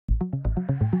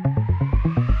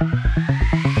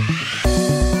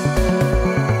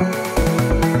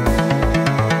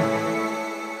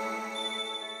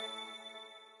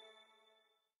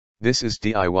This is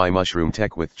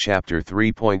DIY-Mushroom-Tek with Chapter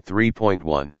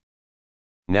 3.3.1.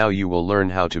 Now you will learn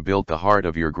how to build the heart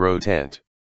of your grow tent.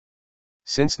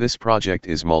 Since this project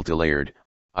is multi-layered,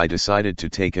 I decided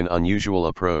to take an unusual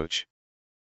approach.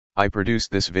 I produced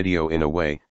this video in a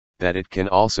way that it can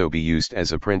also be used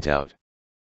as a printout.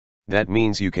 That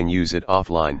means you can use it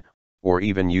offline, or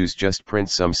even just print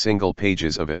some single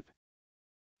pages of it.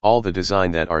 All the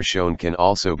design that are shown can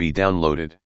also be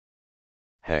downloaded.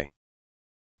 Hey.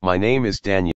 My name is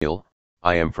Daniel,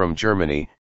 I am from Germany,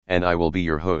 and I will be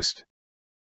your host.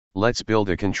 Let's build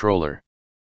a controller.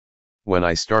 When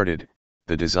I started,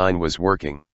 the design was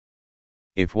working.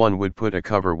 If one would put a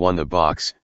cover on the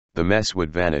box, the mess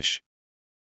would vanish.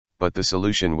 But the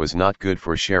solution was not good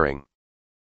for sharing.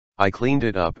 I cleaned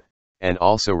it up, and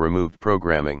also removed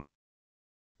programming.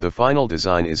 The final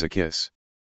design is a kiss.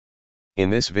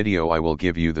 In this video I will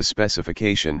give you the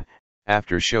specification,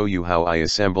 after show you how I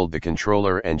assembled the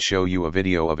controller and show you a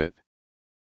video of it.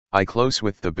 I close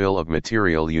with the bill of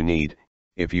material you need,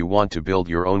 if you want to build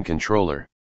your own controller.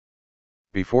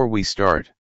 Before we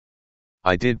start,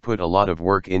 I did put a lot of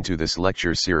work into this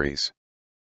lecture series.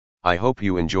 I hope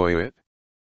you enjoy it.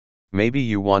 Maybe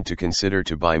you want to consider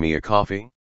to buy me a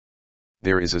coffee?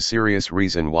 There is a serious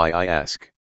reason why I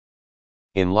ask.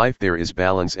 In life there is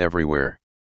balance everywhere.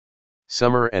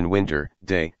 Summer and winter,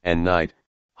 day and night,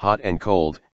 hot and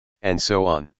cold, and so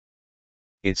on.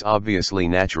 It's obviously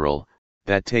natural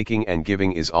that taking and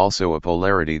giving is also a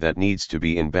polarity that needs to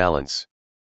be in balance.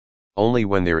 Only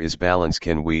when there is balance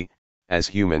can we, as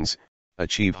humans,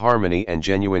 achieve harmony and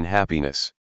genuine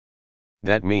happiness.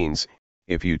 That means,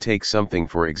 if you take something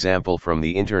for example from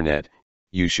the internet,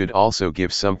 you should also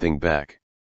give something back.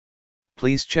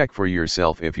 Please check for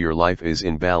yourself if your life is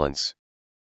in balance.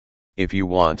 If you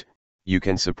want, you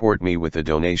can support me with a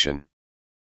donation.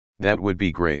 That would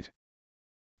be great.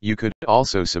 You could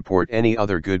also support any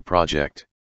other good project.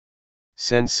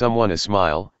 Send someone a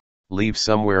smile, leave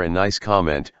somewhere a nice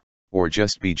comment, or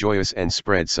just be joyous and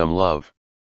spread some love.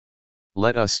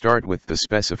 Let us start with the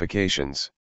specifications.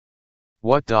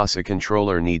 What does a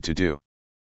controller need to do?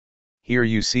 Here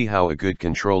you see how a good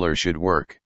controller should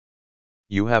work.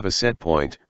 You have a set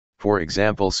point, for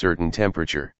example certain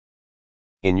temperature.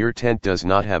 In your tent does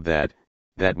not have that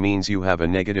means you have a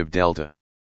negative delta.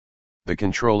 The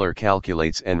controller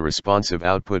calculates an responsive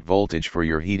output voltage for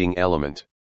your heating element.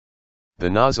 The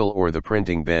nozzle or the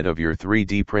printing bed of your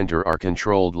 3D printer are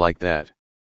controlled like that.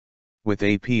 With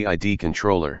a PID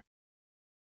controller.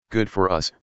 Good for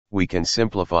us, we can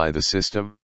simplify the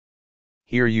system.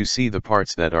 Here you see the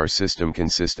parts that our system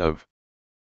consists of.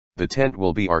 The tent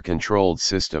will be our controlled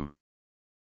system.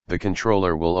 The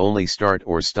controller will only start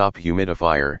or stop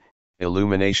humidifier,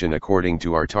 illumination according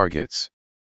to our targets.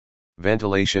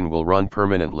 Ventilation will run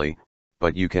permanently,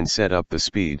 but you can set up the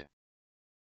speed.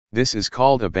 This is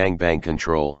called a bang-bang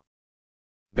control.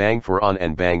 Bang for on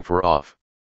and bang for off.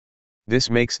 This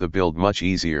makes the build much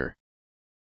easier.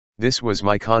 This was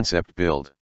my concept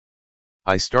build.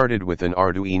 I started with an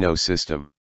Arduino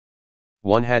system.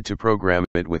 One had to program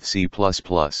it with C++.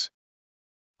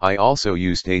 I also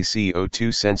used a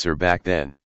CO2 sensor back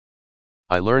then.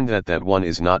 I learned that one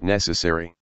is not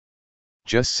necessary.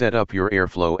 Just set up your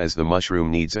airflow as the mushroom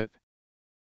needs it.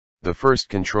 The first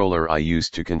controller I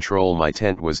used to control my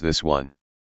tent was this one.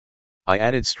 I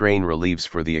added strain reliefs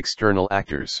for the external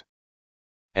actors.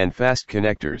 And fast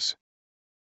connectors.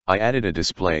 I added a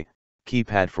display,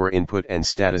 keypad for input and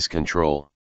status control.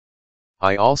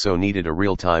 I also needed a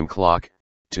real-time clock,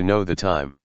 to know the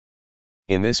time.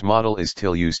 In this model is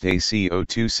still used a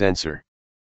CO2 sensor.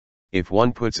 If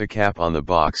one puts a cap on the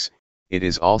box, it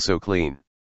is also clean.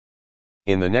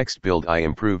 In the next build I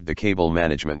improved the cable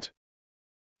management.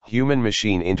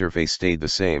 Human-machine interface stayed the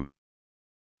same.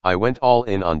 I went all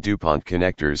in on DuPont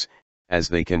connectors, as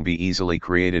they can be easily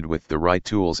created with the right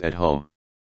tools at home.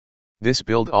 This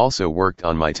build also worked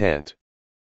on my tent.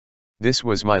 This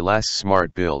was my last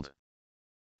smart build.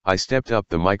 I stepped up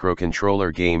the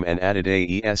microcontroller game and added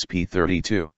a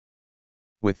ESP32.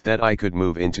 With that I could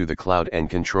move into the cloud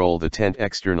and control the tent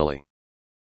externally.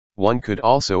 One could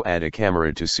also add a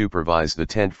camera to supervise the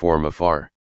tent from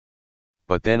afar.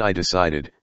 But then I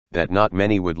decided that not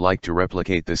many would like to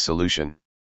replicate this solution.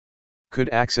 Good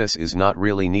access is not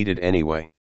really needed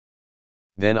anyway.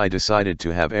 Then I decided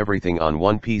to have everything on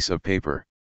one piece of paper.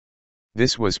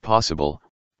 This was possible,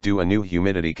 due a new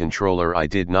humidity controller I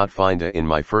did not find in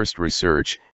my first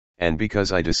research, and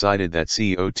because I decided that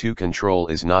CO2 control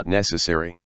is not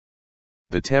necessary.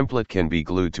 The template can be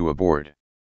glued to a board.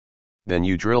 Then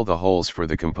you drill the holes for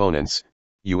the components,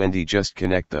 you just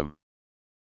connect them.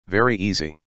 Very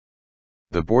easy.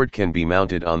 The board can be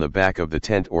mounted on the back of the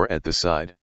tent or at the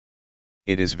side.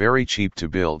 It is very cheap to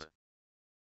build.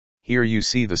 Here you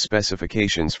see the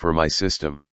specifications for my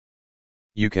system.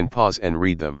 You can pause and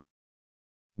read them.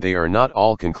 They are not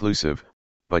all conclusive,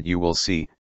 but you will see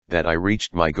that I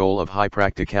reached my goal of high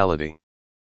practicality.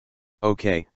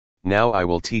 Okay, now I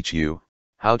will teach you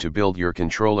how to build your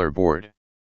controller board.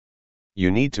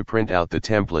 You need to print out the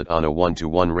template on a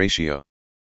 1:1 ratio.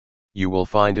 You will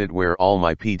find it where all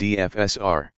my PDFs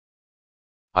are.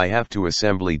 I have two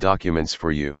assembly documents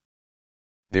for you.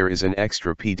 There is an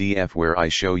extra PDF where I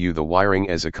show you the wiring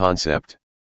as a concept.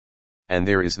 And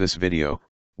there is this video,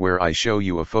 where I show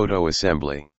you a photo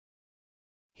assembly.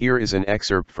 Here is an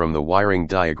excerpt from the wiring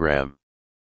diagram.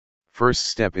 First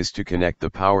step is to connect the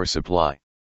power supply.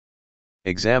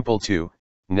 Example 2,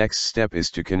 next step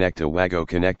is to connect a WAGO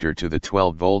connector to the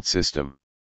 12-volt system.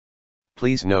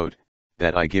 Please note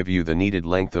that I give you the needed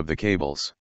length of the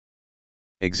cables.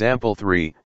 Example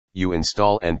 3, you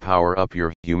install and power up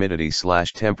your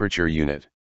humidity/temperature unit.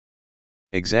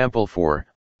 Example 4,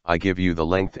 I give you the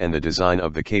length and the design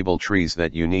of the cable trees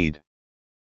that you need.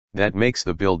 That makes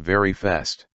the build very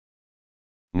fast.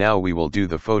 Now we will do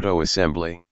the photo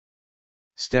assembly.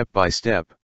 Step by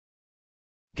step.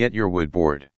 Get your wood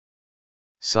board.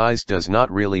 Size does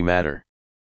not really matter.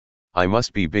 I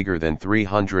must be bigger than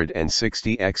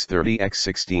 360 x 30 x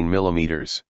 16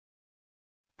 mm.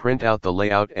 Print out the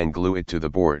layout and glue it to the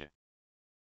board.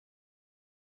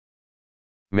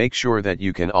 Make sure that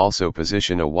you can also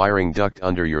position a wiring duct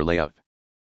under your layout.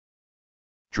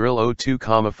 Drill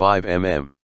 02,5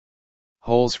 mm.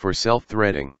 Holes for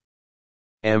self-threading.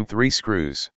 M3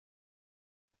 screws.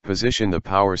 Position the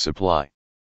power supply.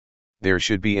 There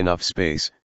should be enough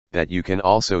space that you can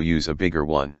also use a bigger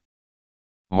one.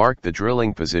 Mark the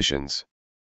drilling positions.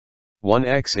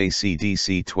 1X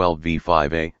AC/DC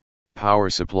 12V5A, power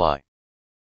supply.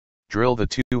 Drill the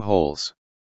 2 holes.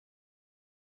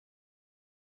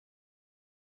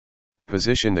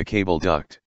 Position the cable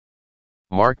duct.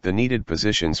 Mark the needed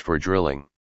positions for drilling.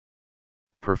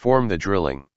 Perform the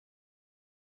drilling.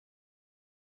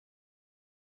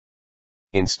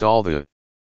 Install the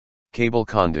cable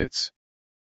conduits.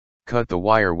 Cut the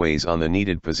wire ways on the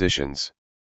needed positions.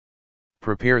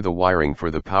 Prepare the wiring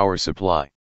for the power supply.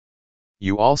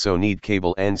 You also need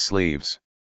cable end sleeves.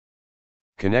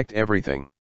 Connect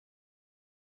everything.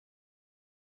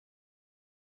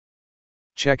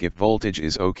 Check if voltage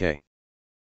is okay.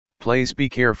 Please be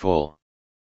careful.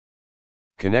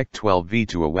 Connect 12V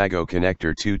to a WAGO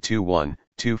connector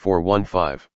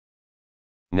 221-2415.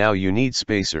 Now you need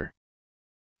spacer.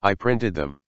 I printed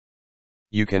them.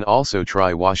 You can also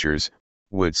try washers,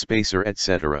 wood spacer,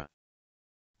 etc.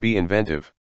 Be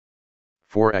inventive.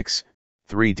 4x,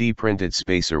 3D printed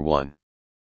spacer 1.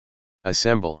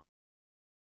 Assemble.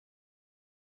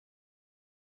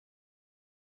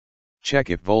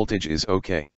 Check if voltage is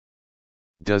okay.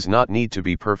 Does not need to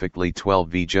be perfectly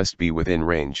 12V, just be within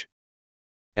range.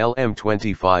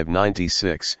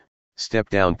 LM2596,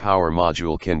 step-down power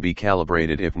module can be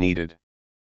calibrated if needed.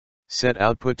 Set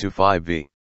output to 5V.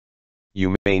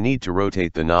 You may need to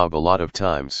rotate the knob a lot of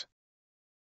times.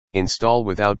 Install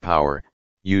without power,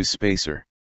 use spacer.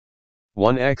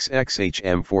 1XX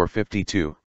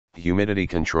HM452, humidity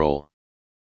control.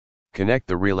 Connect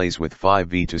the relays with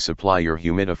 5V to supply your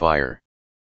humidifier.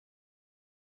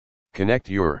 Connect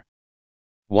your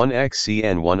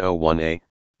 1XCN101A,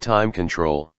 time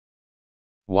control.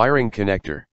 Wiring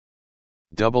connector.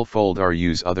 Double fold or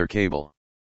use other cable.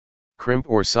 Crimp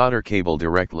or solder cable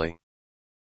directly.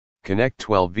 Connect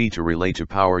 12V to relay to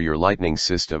power your lighting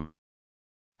system.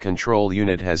 Control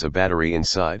unit has a battery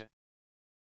inside.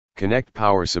 Connect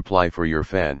power supply for your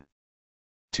fan.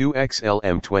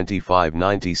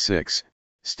 2XLM2596,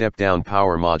 step-down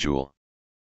power module.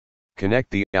 Connect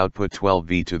the output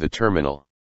 12V to the terminal.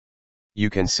 You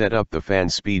can set up the fan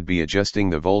speed by adjusting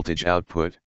the voltage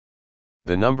output.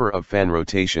 The number of fan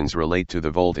rotations relate to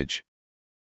the voltage.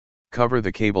 Cover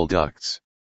the cable ducts.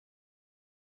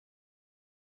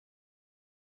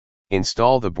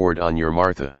 Install the board on your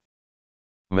Martha.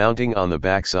 Mounting on the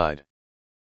back side.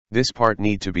 This part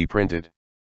need to be printed.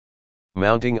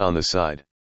 Mounting on the side.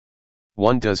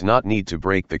 One does not need to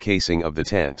break the casing of the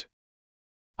tent.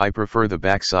 I prefer the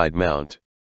backside mount.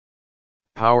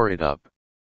 Power it up.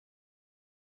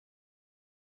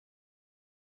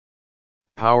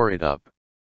 Power it up.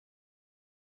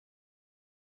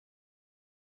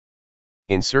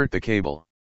 Insert the cable.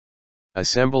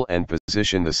 Assemble and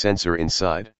position the sensor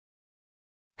inside.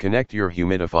 Connect your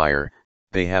humidifier.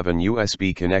 They have an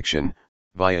USB connection,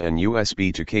 via an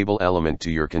USB to cable element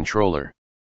to your controller.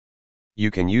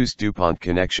 You can use DuPont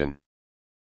connection.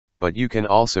 but you can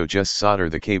also just solder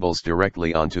the cables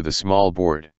directly onto the small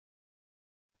board.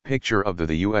 Picture of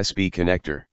the USB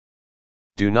connector.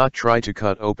 Do not try to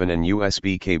cut open an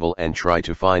USB cable and try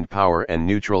to find power and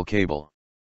neutral cable.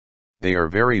 They are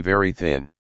very thin.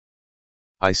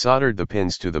 I soldered the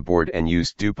pins to the board and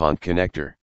used DuPont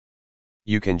connector.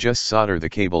 You can just solder the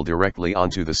cable directly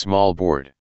onto the small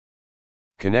board.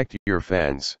 Connect your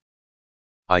fans.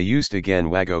 I used again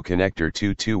Wago connector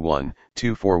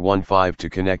 221-2415 to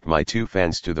connect my two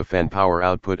fans to the fan power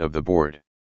output of the board.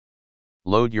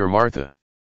 Load your Martha.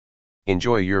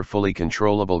 Enjoy your fully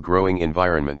controllable growing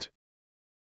environment.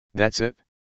 That's it.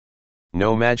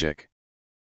 No magic.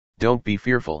 Don't be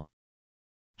fearful.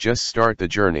 Just start the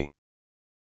journey.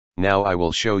 Now I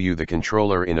will show you the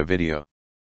controller in a video.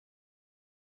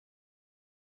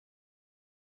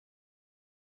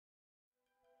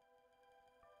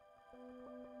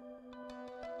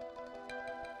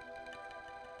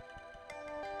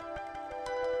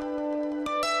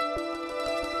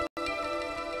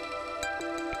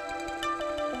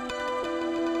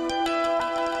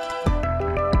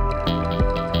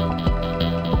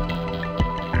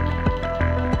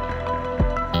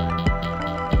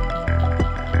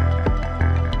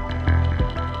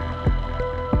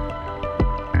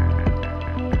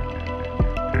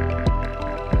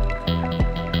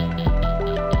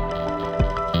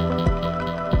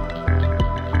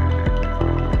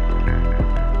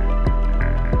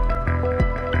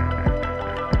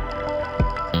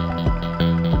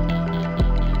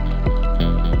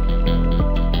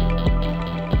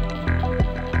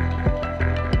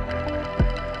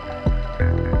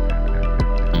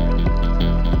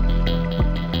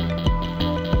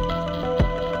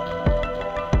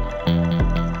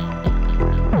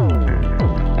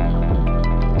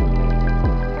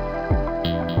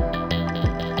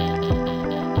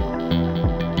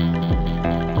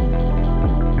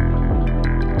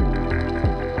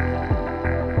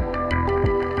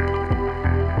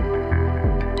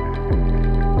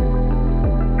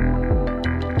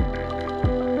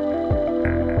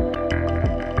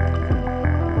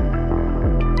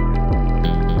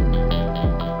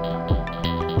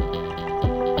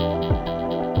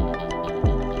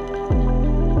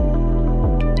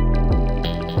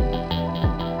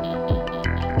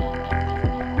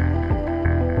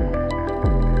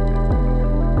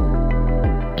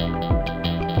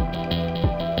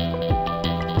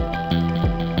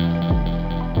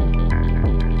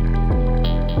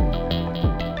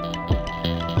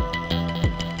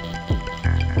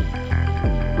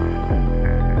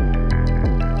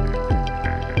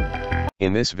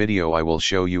 In this video I will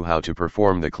show you how to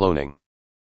perform the cloning.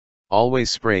 Always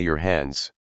spray your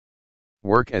hands.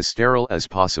 Work as sterile as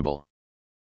possible.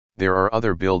 There are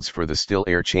other builds for the still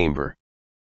air chamber.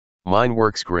 Mine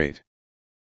works great.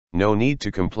 No need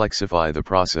to complexify the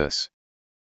process.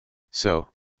 So,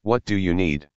 what do you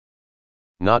need?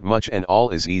 Not much, and all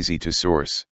is easy to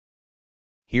source.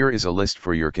 Here is a list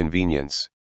for your convenience.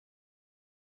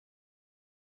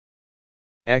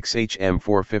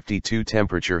 XHM452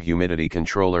 temperature humidity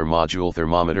controller module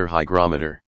thermometer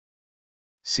hygrometer.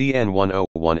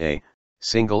 CN101A,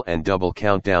 single and double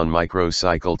countdown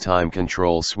microcycle time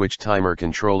control switch timer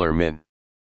controller min.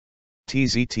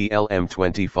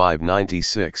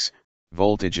 TZT-LM2596,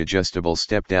 voltage adjustable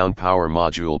step down power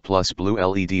module plus blue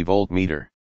LED voltmeter.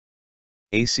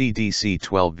 AC/DC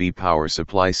 12V power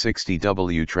supply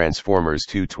 60W transformers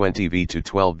 220V to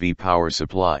 12V power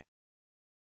supply.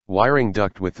 Wiring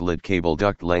duct with lid cable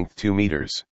duct length 2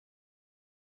 meters.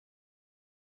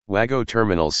 Wago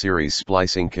terminal series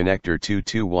splicing connector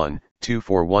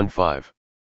 221-2415.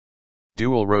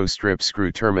 Dual row strip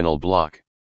screw terminal block.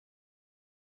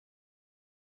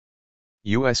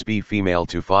 USB female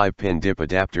to 5-pin dip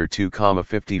adapter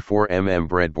 2,54mm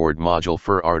breadboard module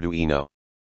for Arduino.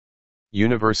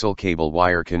 Universal cable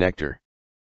wire connector.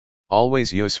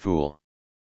 Always useful.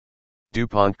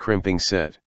 DuPont crimping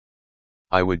set.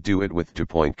 I would do it with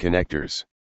DuPont connectors.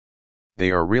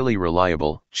 They are really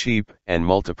reliable, cheap, and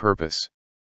multi-purpose.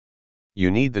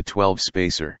 You need the 12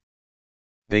 spacer.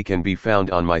 They can be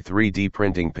found on my 3D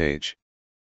printing page.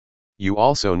 You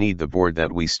also need the board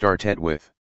that we started with.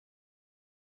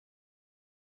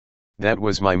 That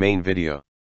was my main video.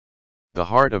 The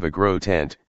heart of a grow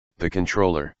tent, the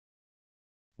controller.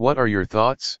 What are your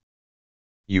thoughts?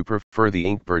 You prefer the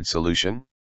Inkbird solution?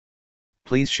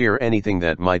 Please share anything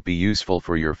that might be useful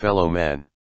for your fellow man.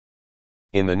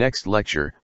 In the next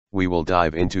lecture, we will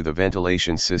dive into the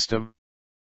ventilation system.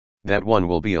 That one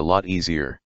will be a lot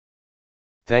easier.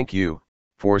 Thank you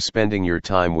for spending your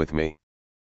time with me.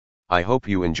 I hope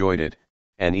you enjoyed it,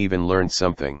 and even learned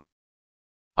something.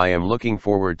 I am looking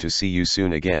forward to see you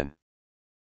soon again.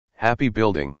 Happy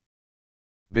building.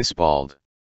 Bis bald.